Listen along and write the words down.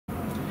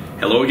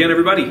Hello again,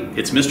 everybody.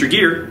 It's Mr.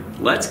 Gear.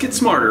 Let's get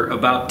smarter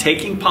about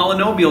taking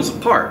polynomials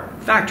apart,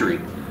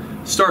 factoring,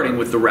 starting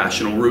with the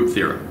rational root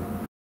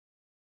theorem.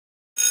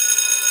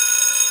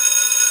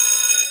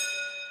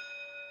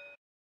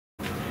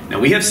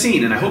 Now we have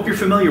seen, and I hope you're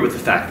familiar with the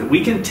fact that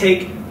we can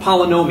take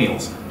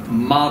polynomials,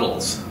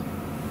 models,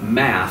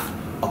 math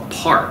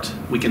apart.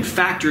 We can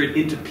factor it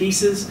into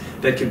pieces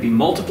that can be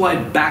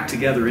multiplied back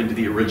together into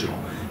the original.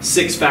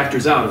 6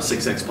 factors out of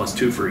 6x plus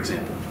 2, for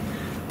example.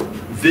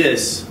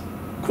 This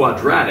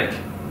quadratic,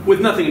 with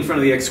nothing in front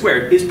of the x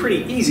squared, is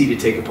pretty easy to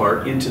take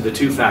apart into the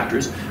 2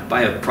 factors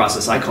by a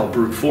process I call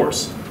brute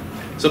force.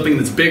 Something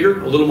that's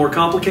bigger, a little more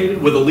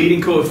complicated, with a leading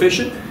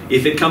coefficient,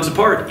 if it comes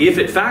apart, if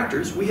it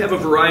factors, we have a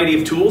variety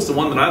of tools. The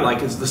one that I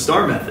like is the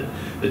star method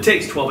that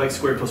takes 12x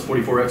squared plus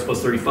 44x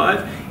plus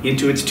 35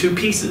 into its 2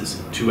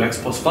 pieces,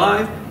 2x plus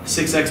 5,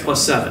 6x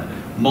plus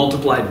 7,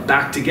 multiplied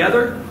back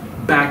together,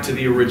 back to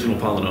the original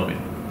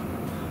polynomial.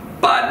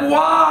 But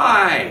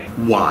why?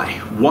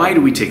 Why do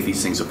we take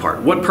these things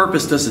apart? What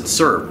purpose does it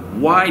serve?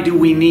 Why do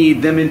we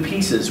need them in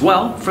pieces?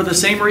 Well, for the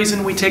same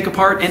reason we take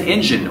apart an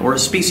engine or a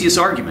specious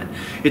argument.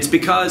 It's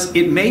because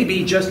it may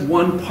be just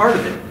one part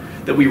of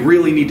it that we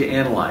really need to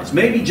analyze.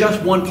 Maybe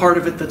just one part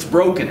of it that's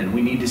broken and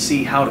we need to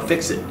see how to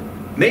fix it.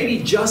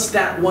 Maybe just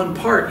that one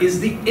part is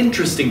the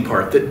interesting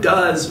part that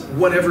does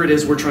whatever it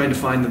is we're trying to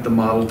find that the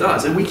model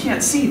does. And we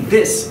can't see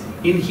this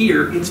in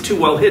here, it's too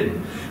well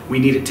hidden. We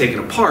need it taken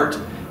apart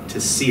to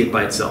see it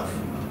by itself.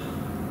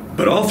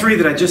 But all 3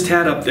 that I just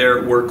had up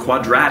there were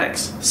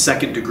quadratics,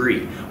 2nd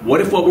degree. What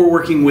if what we're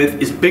working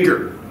with is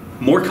bigger,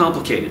 more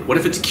complicated? What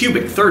if it's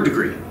cubic, 3rd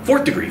degree,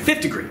 4th degree,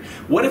 5th degree?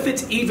 What if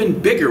it's even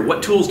bigger?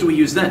 What tools do we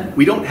use then?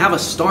 We don't have a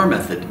star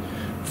method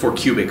for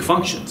cubic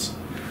functions.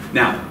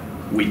 Now,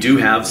 we do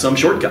have some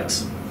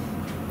shortcuts.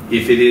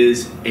 If it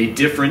is a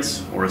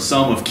difference or a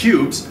sum of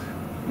cubes,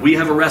 we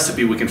have a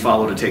recipe we can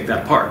follow to take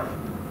that apart.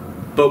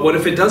 But what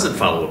if it doesn't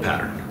follow a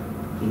pattern?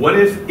 What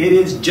if it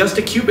is just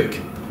a cubic?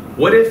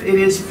 What if it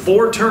is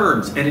 4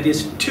 terms and it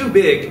is too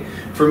big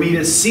for me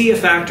to see a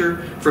factor,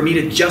 for me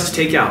to just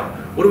take out?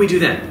 What do we do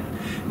then?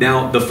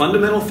 Now, the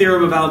fundamental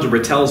theorem of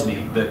algebra tells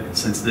me that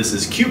since this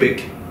is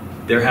cubic,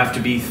 there have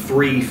to be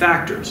 3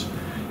 factors.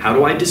 How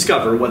do I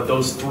discover what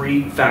those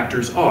 3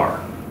 factors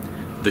are?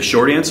 The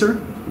short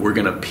answer, we're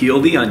going to peel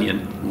the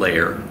onion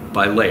layer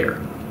by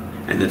layer.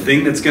 And the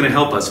thing that's going to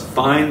help us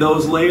find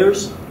those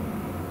layers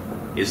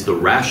is the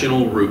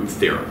rational root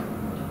theorem.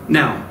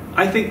 Now,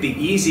 I think the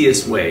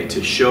easiest way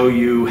to show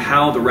you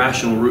how the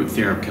rational root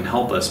theorem can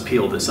help us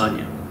peel this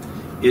onion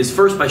is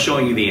first by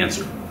showing you the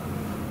answer.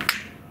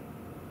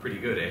 Pretty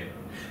good, eh?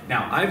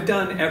 Now, I've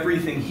done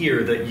everything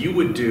here that you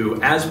would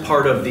do as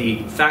part of the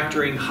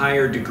factoring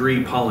higher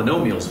degree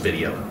polynomials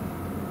video.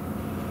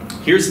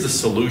 Here's the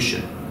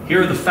solution.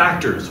 Here are the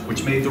factors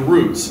which made the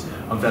roots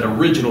of that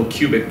original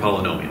cubic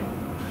polynomial.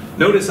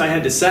 Notice I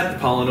had to set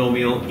the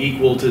polynomial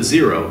equal to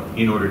 0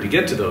 in order to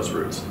get to those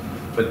roots.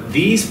 But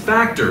these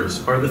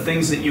factors are the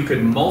things that you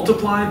could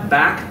multiply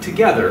back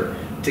together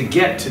to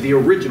get to the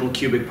original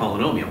cubic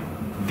polynomial.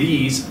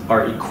 These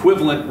are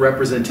equivalent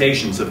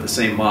representations of the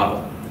same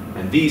model.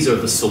 And these are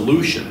the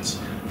solutions,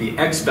 the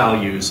x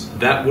values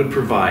that would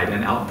provide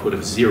an output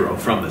of 0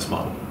 from this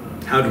model.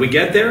 How did we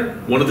get there?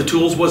 One of the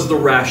tools was the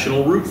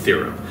rational root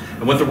theorem.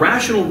 And what the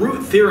rational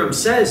root theorem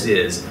says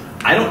is,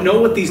 I don't know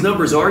what these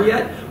numbers are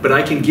yet, but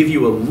I can give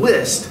you a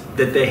list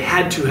that they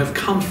had to have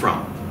come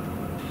from.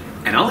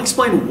 And I'll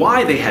explain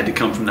why they had to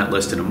come from that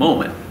list in a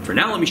moment. For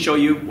now, let me show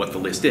you what the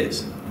list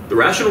is. The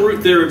rational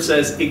root theorem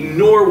says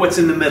ignore what's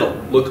in the middle.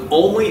 Look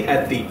only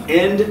at the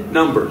end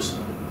numbers.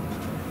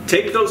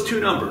 Take those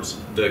 2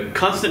 numbers, the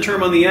constant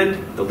term on the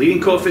end, the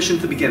leading coefficient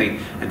at the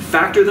beginning, and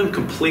factor them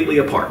completely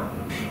apart.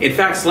 In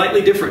fact,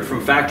 slightly different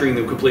from factoring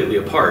them completely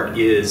apart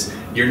is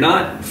you're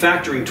not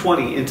factoring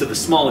 20 into the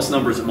smallest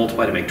numbers that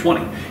multiply to make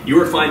 20.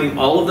 You are finding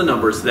all of the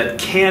numbers that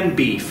can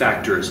be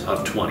factors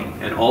of 20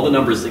 and all the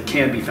numbers that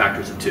can be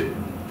factors of 2.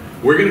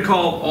 We're going to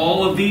call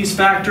all of these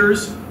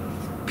factors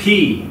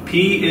P.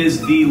 P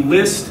is the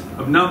list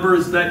of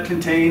numbers that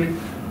contain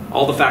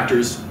all the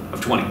factors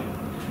of 20.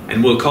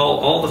 And we'll call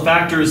all the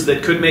factors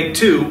that could make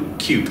 2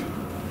 Q.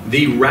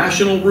 The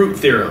rational root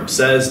theorem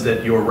says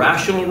that your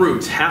rational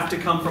roots have to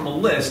come from a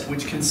list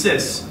which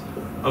consists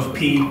of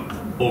P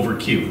over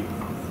Q.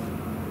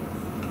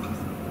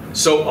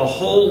 So a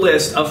whole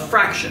list of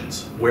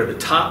fractions where the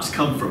tops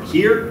come from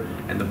here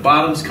and the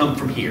bottoms come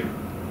from here.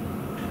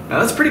 Now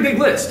that's a pretty big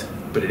list,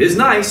 but it is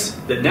nice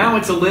that now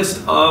it's a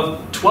list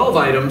of 12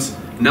 items,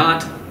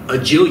 not a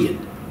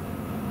jillion.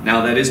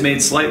 Now that is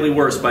made slightly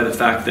worse by the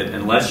fact that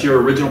unless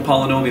your original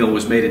polynomial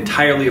was made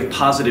entirely of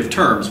positive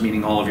terms,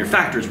 meaning all of your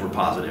factors were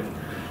positive,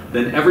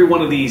 then every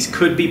one of these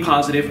could be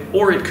positive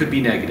or it could be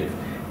negative.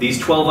 These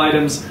 12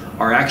 items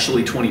are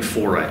actually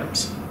 24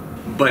 items.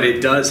 But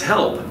it does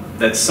help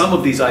that some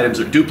of these items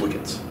are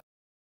duplicates.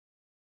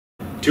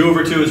 2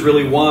 over 2 is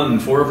really 1,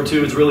 4 over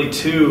 2 is really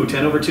 2,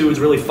 10 over 2 is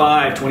really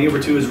 5, 20 over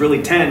 2 is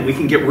really 10. We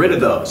can get rid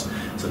of those.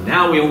 So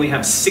now we only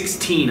have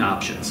 16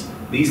 options.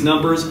 These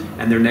numbers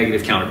and their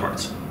negative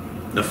counterparts.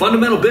 The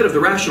fundamental bit of the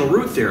rational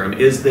root theorem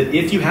is that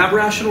if you have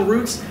rational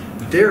roots,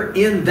 they're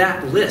in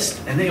that list,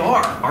 and they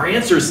are. Our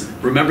answers,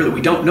 remember that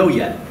we don't know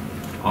yet,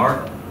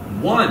 are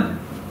 1,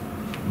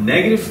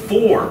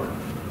 -4,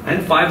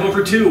 and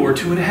 5/2, or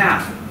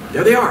 2.5.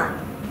 There they are.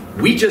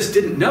 We just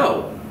didn't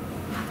know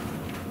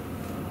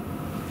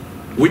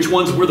which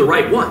ones were the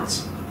right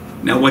ones.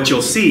 Now what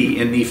you'll see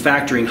in the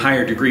factoring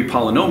higher degree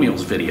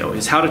polynomials video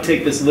is how to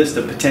take this list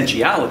of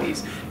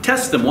potentialities,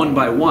 test them one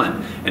by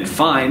one, and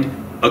find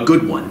a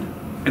good one,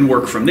 and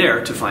work from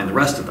there to find the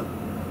rest of them.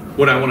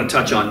 What I want to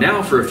touch on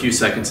now for a few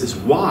seconds is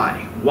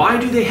why. Why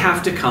do they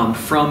have to come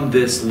from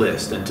this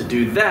list? And to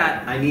do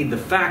that, I need the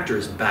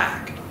factors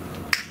back.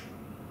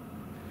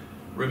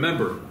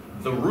 Remember,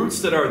 the roots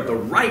that are the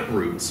right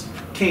roots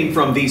came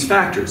from these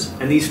factors,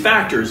 and these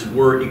factors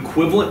were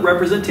equivalent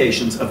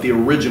representations of the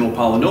original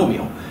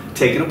polynomial,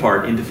 taken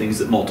apart into things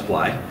that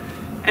multiply,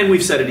 and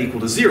we've set it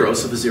equal to 0,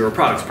 so the zero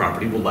products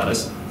property will let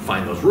us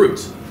find those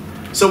roots.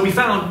 So we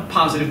found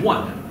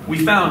 +1, we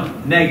found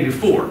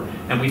 -4,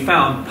 and we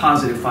found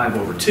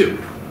 +5/2.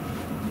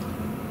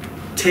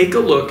 Take a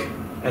look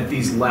at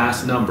these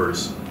last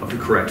numbers of the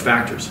correct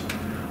factors.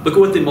 Look at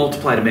what they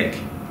multiply to make.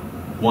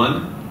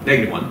 1,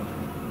 -1,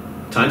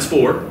 times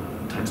 4,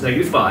 times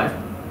 -5,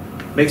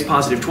 makes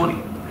 +20.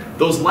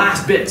 Those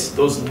last bits,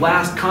 those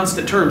last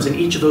constant terms in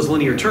each of those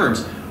linear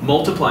terms,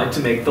 multiplied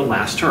to make the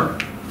last term.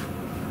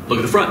 Look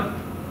at the front.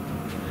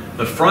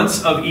 The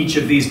fronts of each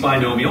of these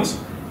binomials,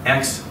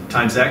 x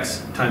times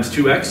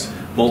 2x,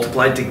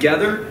 multiplied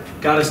together,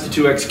 got us to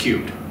 2x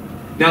cubed.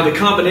 Now the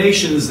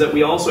combinations that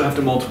we also have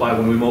to multiply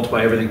when we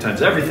multiply everything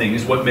times everything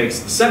is what makes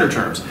the center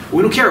terms.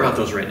 We don't care about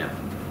those right now.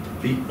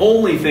 The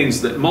only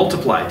things that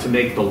multiply to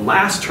make the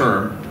last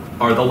term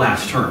are the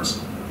last terms.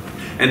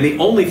 And the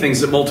only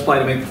things that multiply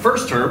to make the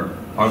first term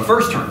are the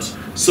first terms.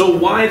 So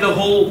why the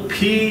whole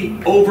P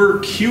over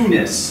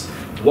Q-ness?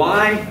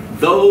 Why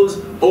those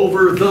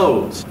over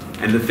those?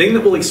 And the thing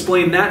that will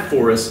explain that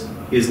for us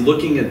is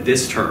looking at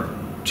this term.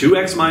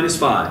 2x minus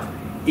 5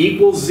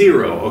 equals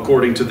 0,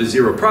 according to the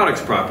zero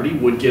products property,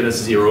 would get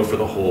us 0 for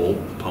the whole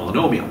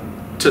polynomial.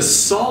 To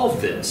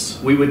solve this,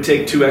 we would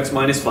take 2x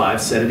minus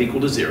 5, set it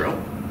equal to 0,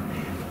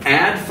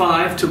 add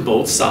 5 to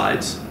both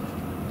sides,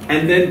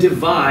 and then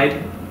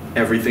divide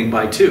everything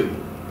by 2.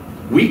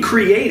 We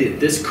created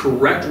this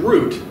correct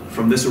root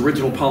from this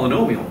original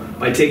polynomial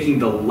by taking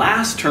the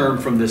last term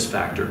from this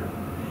factor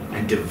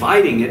and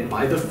dividing it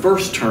by the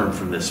first term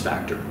from this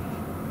factor.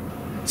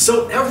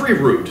 So every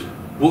root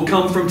will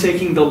come from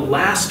taking the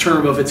last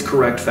term of its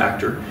correct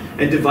factor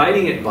and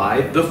dividing it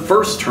by the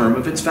first term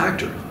of its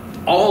factor.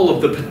 All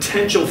of the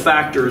potential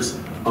factors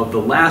of the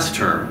last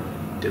term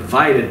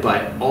divided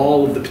by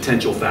all of the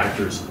potential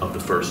factors of the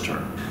first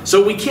term.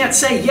 So we can't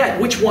say yet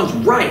which one's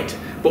right,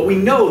 but we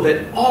know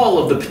that all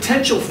of the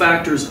potential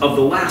factors of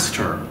the last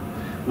term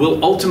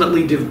will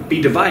ultimately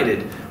be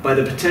divided by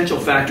the potential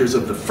factors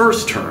of the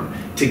first term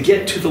to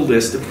get to the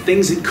list of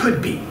things it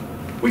could be,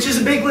 which is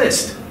a big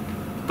list,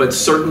 but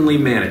certainly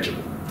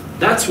manageable.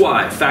 That's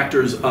why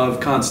factors of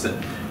constant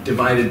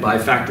divided by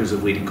factors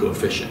of leading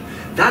coefficient.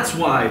 That's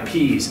why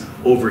P's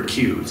over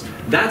Q's.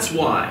 That's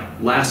why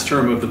last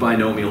term of the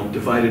binomial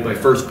divided by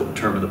first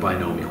term of the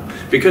binomial.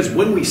 Because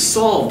when we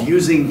solved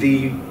using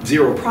the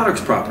zero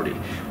products property,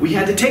 we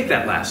had to take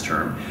that last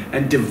term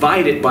and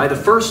divide it by the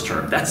first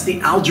term. That's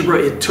the algebra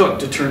it took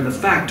to turn the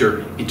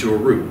factor into a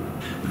root.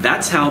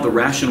 That's how the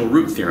rational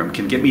root theorem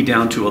can get me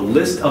down to a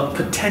list of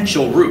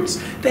potential roots.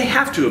 They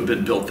have to have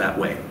been built that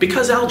way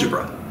because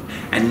algebra.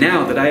 And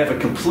now that I have a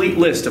complete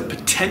list of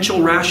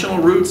potential rational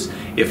roots,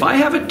 if I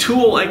have a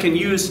tool I can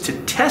use to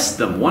test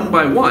them one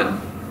by one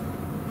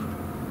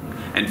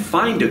and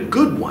find a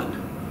good one,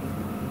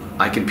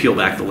 I can peel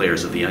back the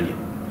layers of the onion.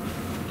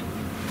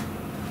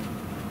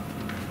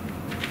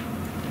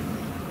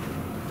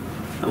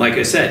 And like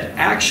I said,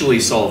 actually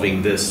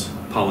solving this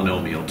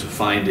polynomial to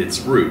find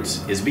its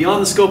roots is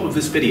beyond the scope of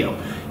this video.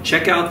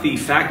 Check out the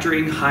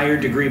factoring higher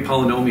degree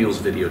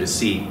polynomials video to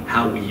see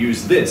how we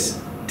use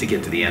this to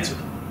get to the answer.